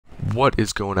What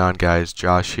is going on, guys?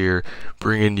 Josh here,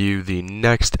 bringing you the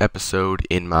next episode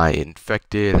in my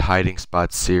Infected Hiding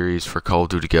Spots series for Call of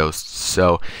Duty Ghosts.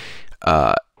 So,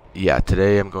 yeah,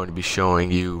 today I'm going to be showing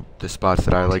you the spots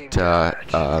that I like to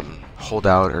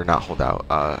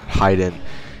hide in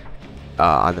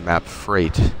on the map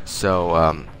Freight.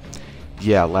 So,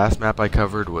 yeah, last map I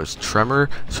covered was Tremor,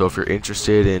 so if you're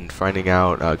interested in finding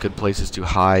out good places to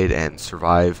hide and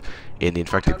survive in the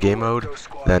Infected game mode,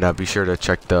 then be sure to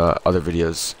check the other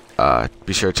videos.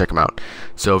 Be sure to check them out.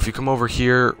 So if you come over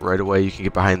here, right away you can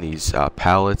get behind these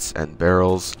pallets and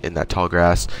barrels in that tall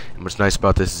grass. And what's nice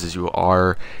about this is you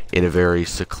are in a very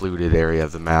secluded area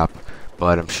of the map,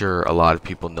 but I'm sure a lot of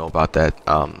people know about that,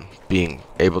 being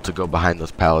able to go behind those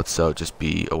pallets, so just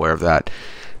be aware of that.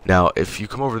 Now, if you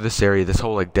come over this area, this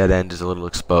whole dead end is a little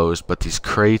exposed, but these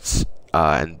crates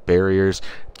and barriers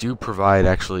do provide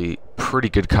actually pretty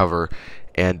good cover.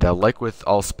 And like with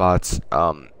all spots,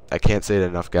 I can't say it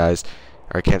enough, guys,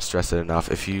 or I can't stress it enough.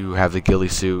 If you have the ghillie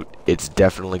suit, it's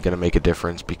definitely going to make a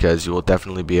difference, because you will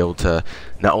definitely be able to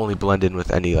not only blend in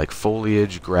with any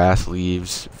foliage, grass,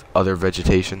 leaves, other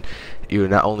vegetation. You will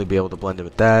not only be able to blend in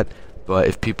with that, but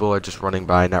if people are just running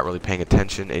by, not really paying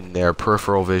attention, in their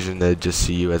peripheral vision, they just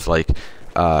see you as like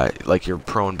your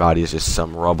prone body is just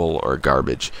some rubble or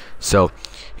garbage. So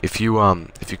if you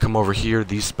come over here,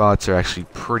 these spots are actually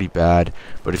pretty bad.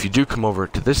 But if you do come over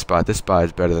to this spot is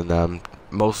better than them,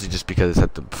 mostly just because it's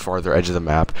at the farther edge of the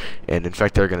map. And in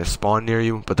fact, they're going to spawn near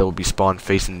you, but they will be spawned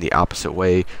facing the opposite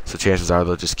way, so chances are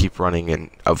they'll just keep running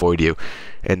and avoid you.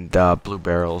 And blue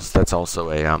barrels, that's also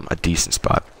a decent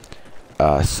spot.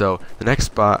 So the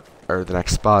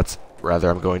next spots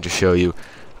rather I'm going to show you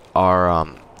are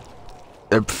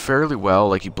they're fairly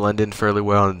well, you blend in fairly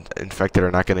well, and Infected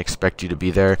are not going to expect you to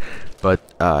be there, but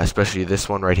especially this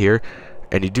one right here,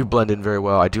 and you do blend in very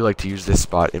well. I do like to use this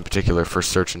spot in particular for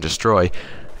search and destroy,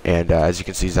 and as you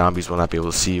can see, zombies will not be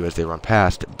able to see you as they run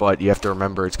past, but you have to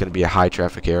remember it's going to be a high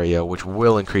traffic area, which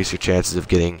will increase your chances of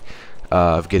getting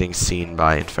seen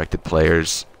by infected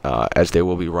players, as they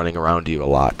will be running around you a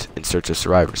lot in search of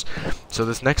survivors. So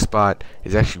this next spot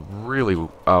is actually really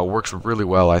works really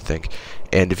well, I think.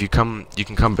 And if you can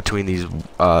come between these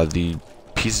the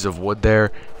pieces of wood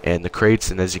there and the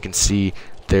crates, and as you can see,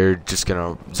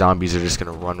 zombies are just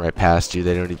gonna run right past you.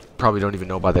 They probably don't even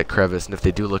know about that crevice, and if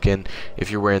they do look in,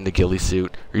 if you're wearing the ghillie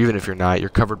suit, or even if you're not, you're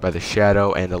covered by the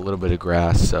shadow and a little bit of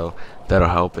grass, so that'll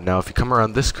help. And now if you come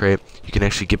around this crate, you can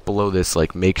actually get below this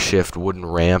makeshift wooden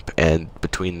ramp, and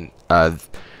between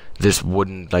this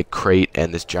wooden crate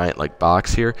and this giant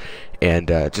box here, and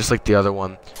just like the other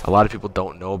one, a lot of people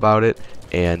don't know about it,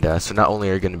 and so not only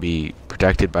are you going to be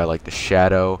protected by the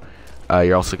shadow,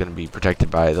 you're also going to be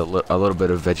protected by a little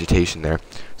bit of vegetation there.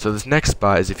 So this next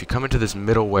spot is if you come into this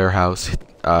middle warehouse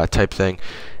type thing,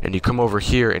 and you come over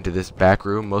here into this back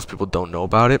room. Most people don't know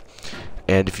about it,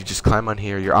 and if you just climb on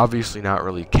here, you're obviously not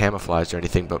really camouflaged or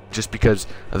anything, but just because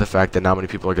of the fact that not many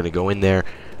people are going to go in there,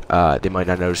 they might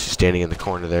not notice you standing in the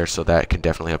corner there, so that can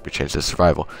definitely help your chances of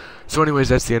survival. So anyways,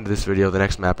 that's the end of this video. The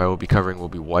next map I will be covering will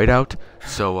be Whiteout.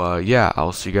 So yeah,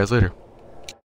 I'll see you guys later.